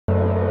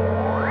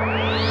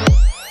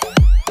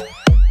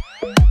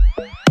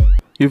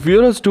If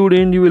you're a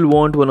student, you will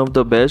want one of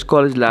the best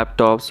college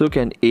laptops so you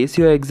can ace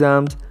your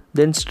exams,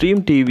 then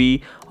stream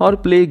TV or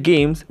play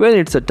games when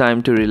it's a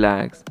time to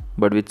relax.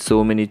 But with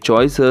so many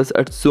choices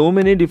at so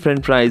many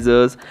different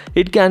prices,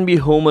 it can be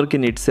homework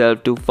in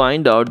itself to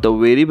find out the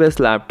very best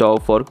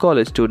laptop for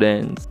college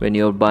students. When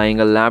you're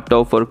buying a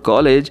laptop for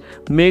college,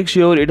 make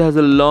sure it has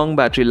a long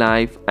battery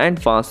life and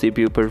fast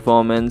CPU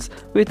performance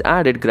with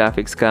added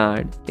graphics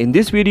card. In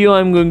this video,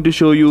 I'm going to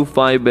show you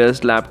 5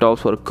 best laptops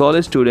for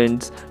college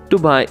students to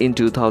buy in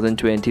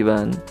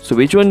 2021. So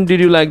which one did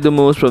you like the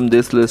most from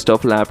this list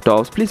of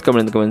laptops? Please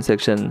comment in the comment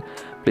section.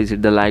 Please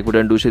hit the like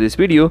button to share this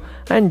video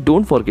and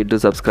don't forget to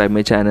subscribe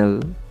my channel.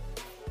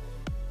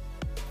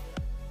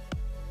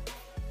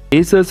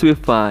 Acer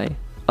Swift Fi,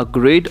 a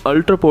great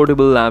ultra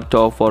portable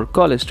laptop for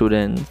college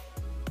students.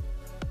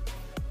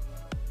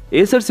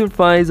 Acer Swift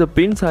Fi is a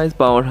pin-sized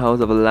powerhouse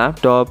of a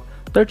laptop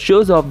that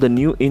shows off the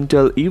new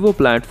Intel Evo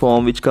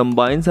platform, which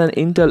combines an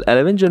Intel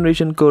 11th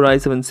generation Core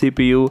i7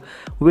 CPU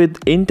with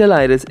Intel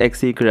Iris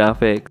Xe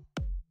graphics.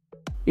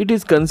 It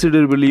is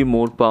considerably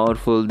more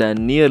powerful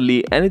than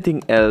nearly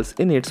anything else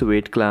in its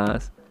weight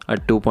class.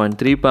 At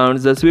 2.3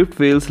 pounds, the Swift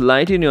feels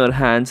light in your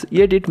hands,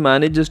 yet it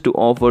manages to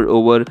offer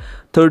over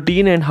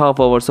 13.5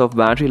 hours of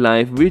battery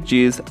life, which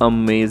is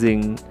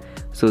amazing.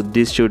 So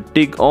this should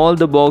tick all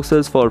the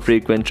boxes for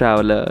frequent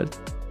travelers.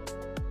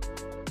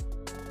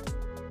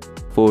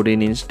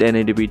 14-inch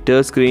 1080p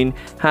touchscreen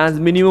has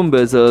minimum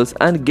bezels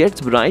and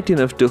gets bright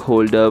enough to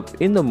hold up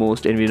in the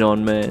most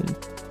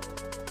environments.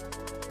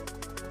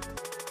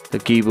 The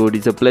keyboard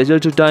is a pleasure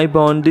to type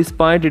on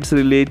despite its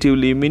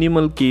relatively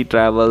minimal key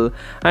travel,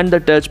 and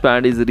the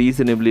touchpad is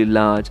reasonably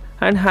large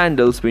and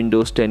handles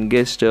Windows 10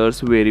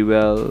 gestures very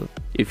well.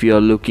 If you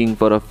are looking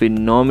for a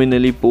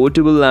phenomenally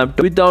portable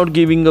laptop without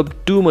giving up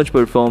too much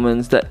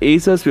performance, the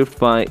Acer Swift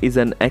Fi is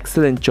an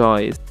excellent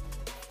choice.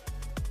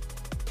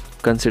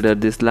 Consider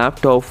this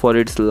laptop for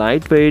its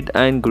lightweight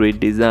and great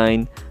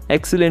design,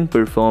 excellent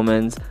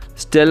performance,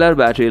 stellar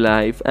battery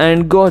life,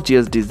 and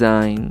gorgeous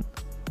design.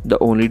 The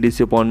only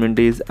disappointment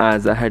is,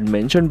 as I had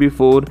mentioned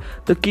before,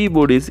 the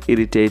keyboard is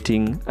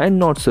irritating and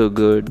not so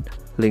good.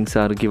 Links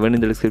are given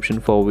in the description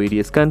for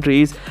various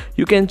countries.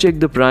 You can check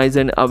the price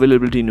and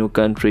availability in your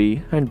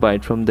country and buy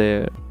it from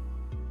there.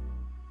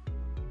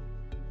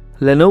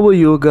 Lenovo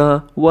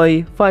Yoga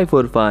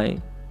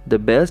Y545, the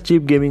best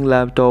cheap gaming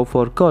laptop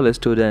for college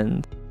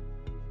students.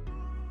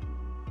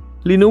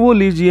 Lenovo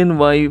Legion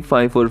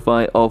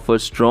Y545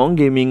 offers strong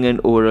gaming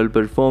and overall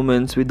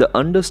performance with the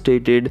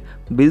understated,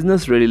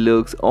 business-ready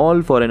looks,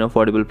 all for an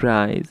affordable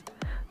price.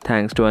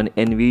 Thanks to an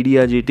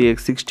NVIDIA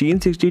GTX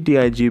 1660 Ti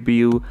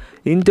GPU,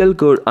 Intel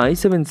Core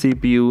i7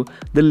 CPU,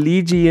 the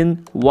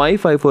Legion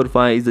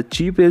Y545 is the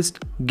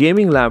cheapest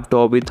gaming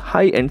laptop with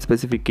high-end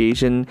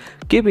specification,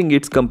 keeping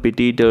its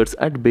competitors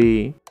at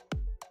bay.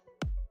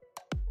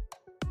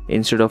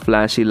 Instead of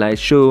flashy light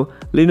show,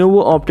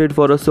 Lenovo opted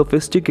for a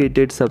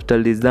sophisticated,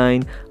 subtle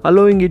design,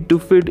 allowing it to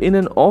fit in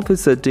an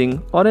office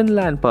setting or a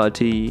LAN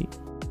party.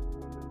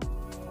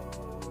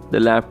 The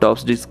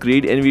laptop's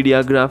discrete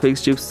NVIDIA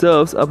graphics chip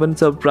serves up a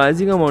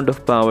surprising amount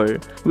of power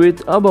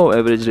with above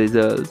average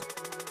results.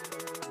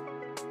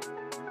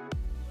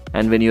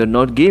 And when you're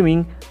not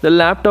gaming, the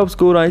laptop's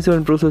Core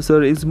i7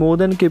 processor is more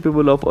than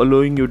capable of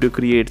allowing you to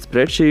create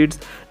spreadsheets,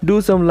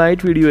 do some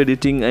light video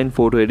editing and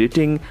photo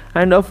editing,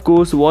 and of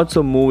course watch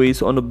some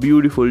movies on a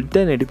beautiful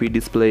 1080p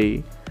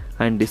display.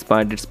 And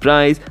despite its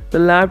price, the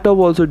laptop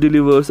also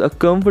delivers a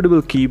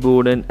comfortable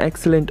keyboard and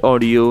excellent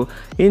audio.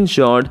 In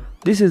short,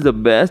 this is the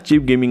best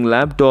cheap gaming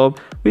laptop,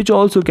 which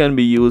also can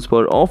be used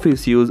for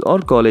office use or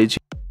college.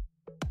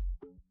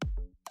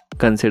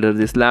 Consider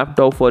this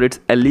laptop for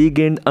its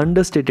elegant,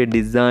 understated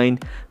design,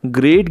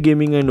 great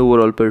gaming and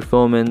overall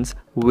performance,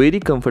 very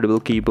comfortable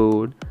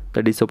keyboard.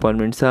 The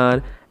disappointments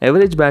are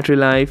average battery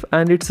life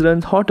and it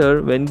runs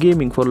hotter when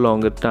gaming for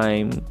longer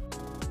time.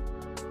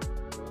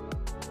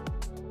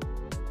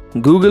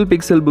 Google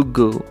Pixelbook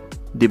Go,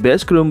 the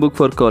best Chromebook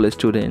for college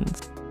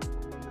students.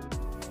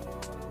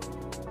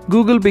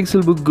 Google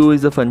Pixelbook Go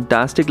is a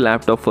fantastic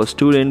laptop for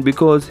students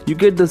because you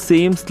get the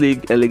same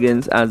sleek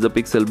elegance as the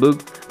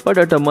Pixelbook but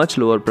at a much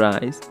lower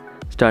price.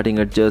 Starting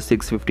at just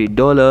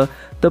 $650,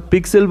 the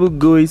Pixelbook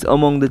Go is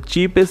among the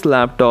cheapest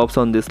laptops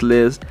on this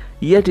list,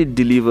 yet it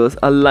delivers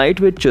a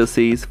lightweight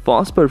chassis,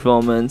 fast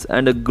performance,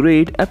 and a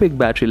great epic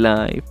battery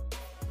life.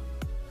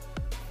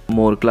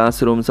 More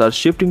classrooms are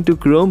shifting to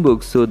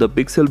Chromebooks, so the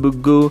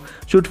Pixelbook Go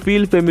should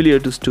feel familiar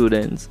to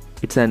students.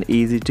 It's an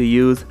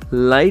easy-to-use,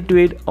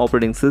 lightweight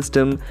operating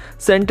system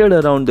centered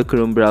around the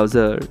Chrome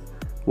browser.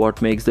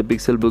 What makes the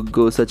Pixelbook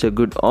Go such a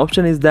good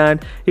option is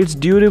that it's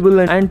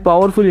durable and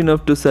powerful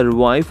enough to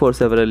survive for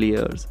several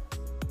years.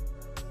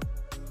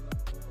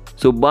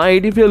 So buy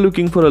it if you're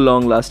looking for a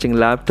long-lasting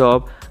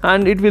laptop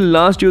and it will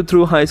last you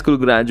through high school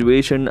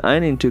graduation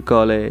and into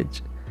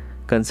college.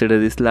 Consider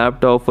this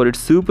laptop for its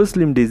super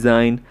slim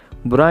design,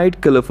 bright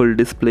colorful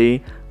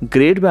display,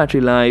 great battery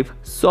life,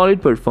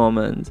 solid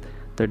performance.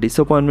 The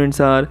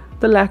disappointments are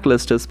the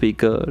lackluster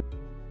speaker.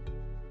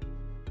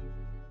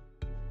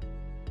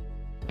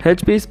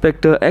 HP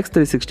Spectre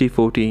X360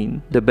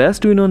 14, the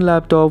best two-in-one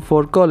laptop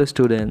for college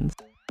students.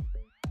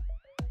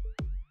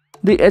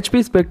 The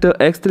HP Spectre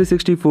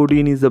X360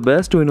 14 is the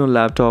best two-in-one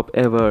laptop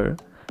ever.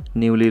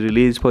 Newly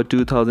released for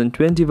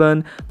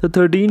 2021, the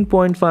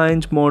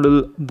 13.5-inch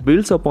model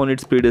builds upon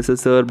its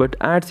predecessor but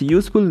adds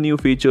useful new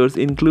features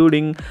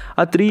including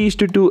a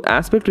 3:2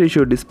 aspect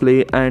ratio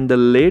display and the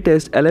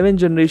latest 11th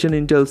generation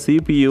Intel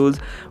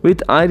CPUs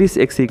with Iris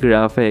Xe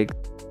graphics.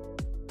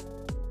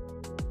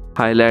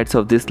 Highlights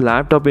of this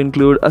laptop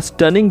include a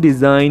stunning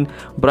design,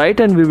 bright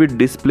and vivid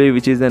display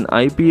which is an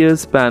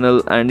IPS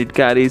panel, and it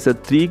carries a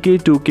 3K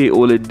 2K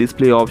OLED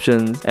display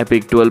options,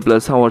 epic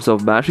 12+ hours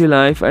of battery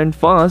life and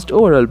fast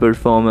overall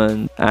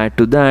performance. Add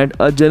to that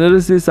a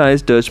generously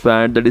sized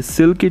touchpad that is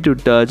silky to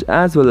touch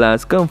as well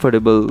as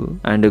comfortable,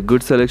 and a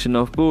good selection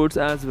of ports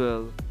as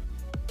well.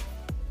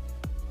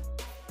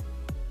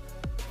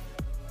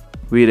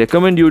 We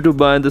recommend you to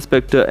buy the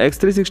Spectre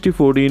X360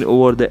 14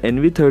 over the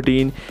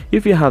NV13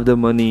 if you have the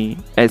money,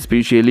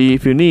 especially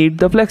if you need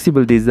the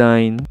flexible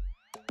design.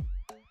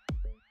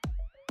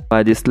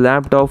 Buy this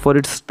laptop for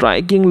its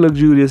striking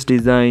luxurious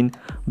design,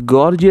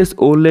 gorgeous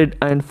OLED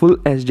and full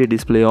HD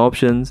display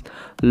options,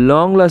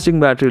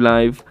 long-lasting battery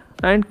life,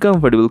 and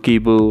comfortable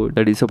keyboard.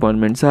 The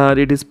disappointments are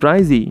it is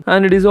pricey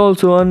and it is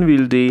also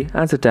unwieldy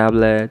as a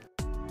tablet.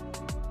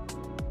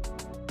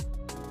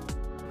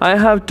 I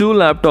have two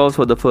laptops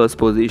for the first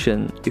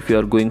position. If you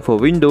are going for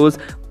Windows,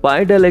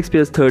 buy Dell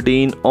XPS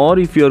 13, or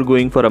if you are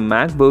going for a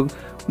MacBook,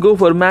 go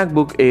for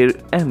MacBook Air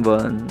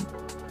M1.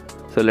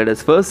 So let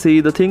us first see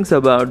the things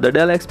about the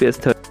Dell XPS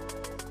 13.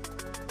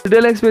 The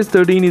Dell XPS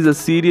 13 is a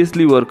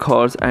seriously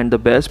workhorse and the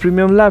best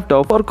premium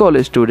laptop for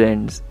college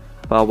students.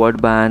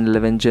 Powered by an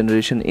 11th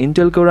generation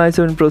Intel Core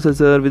i7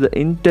 processor with the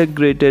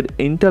integrated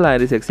Intel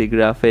Iris Xe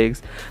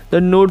graphics, the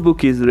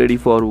notebook is ready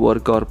for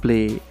work or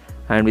play.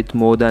 And with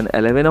more than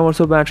 11 hours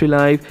of battery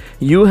life,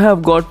 you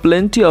have got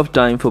plenty of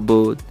time for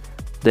both.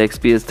 The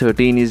XPS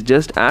 13 is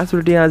just as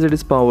pretty as it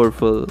is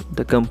powerful.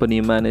 The company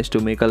managed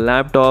to make a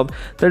laptop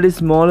that is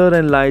smaller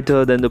and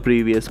lighter than the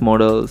previous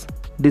models.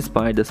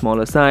 Despite the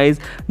smaller size,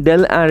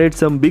 Dell added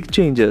some big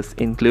changes,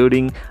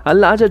 including a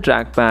larger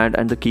trackpad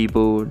and the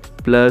keyboard.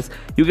 Plus,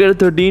 you get a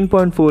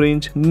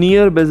 13.4-inch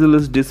near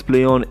bezel-less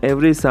display on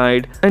every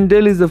side, and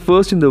Dell is the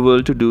first in the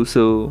world to do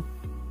so.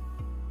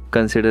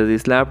 Consider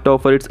this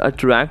laptop for its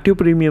attractive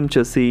premium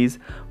chassis,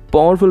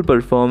 powerful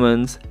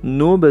performance,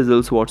 no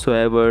bezels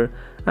whatsoever,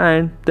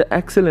 and the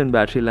excellent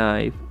battery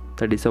life.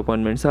 The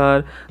disappointments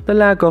are the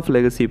lack of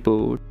legacy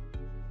port.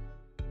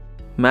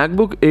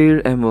 MacBook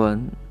Air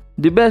M1,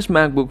 the best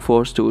MacBook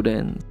for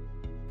students.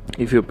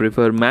 If you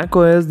prefer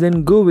macOS,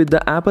 then go with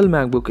the Apple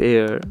MacBook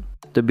Air.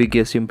 The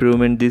biggest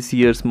improvement this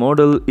year's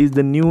model is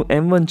the new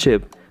M1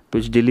 chip,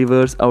 which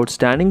delivers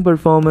outstanding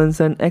performance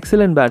and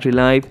excellent battery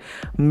life,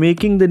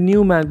 making the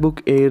new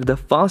MacBook Air the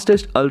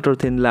fastest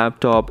ultra-thin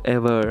laptop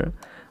ever.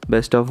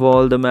 Best of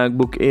all, the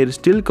MacBook Air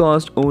still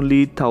costs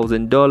only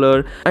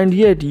 $1,000, and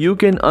yet you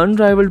can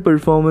unrivaled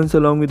performance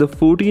along with the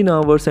 14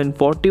 hours and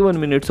 41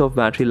 minutes of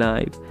battery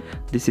life.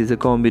 This is a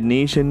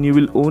combination you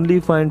will only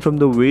find from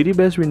the very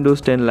best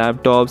Windows 10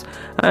 laptops,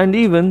 and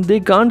even they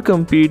can't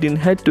compete in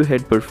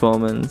head-to-head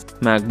performance.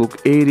 MacBook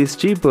Air is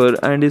cheaper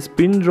and is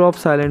pin drop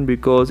silent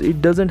because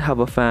it doesn't have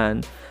a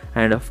fan.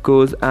 And of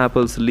course,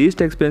 Apple's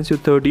least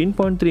expensive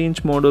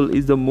 13.3-inch model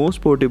is the most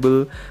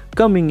portable,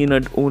 coming in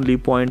at only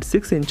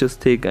 0.6 inches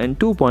thick and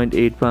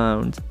 2.8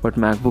 pounds. But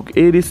MacBook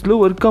Air is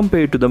slower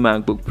compared to the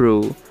MacBook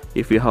Pro.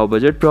 If you have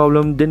budget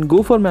problem, then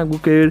go for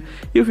MacBook Air.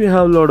 If you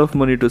have a lot of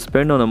money to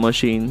spend on a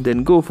machine,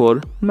 then go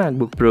for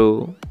MacBook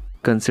Pro.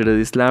 Consider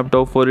this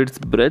laptop for its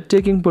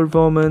breathtaking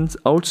performance,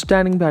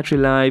 outstanding battery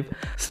life,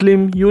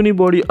 slim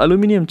unibody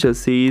aluminum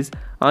chassis,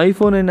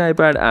 iPhone and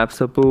iPad app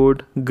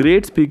support,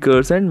 great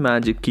speakers and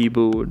magic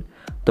keyboard.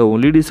 The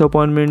only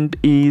disappointment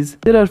is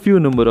there are few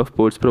number of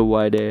ports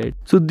provided.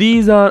 So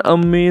these are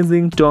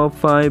amazing top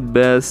 5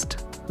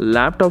 best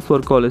laptops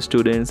for college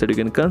students that you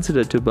can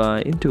consider to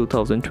buy in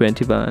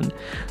 2021.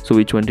 So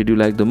which one did you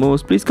like the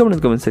most? Please comment in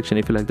the comment section.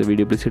 If you like the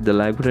video, please hit the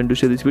like button to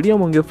share this video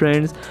among your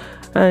friends.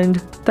 And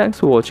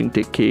thanks for watching.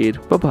 Take care.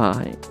 Bye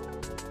bye.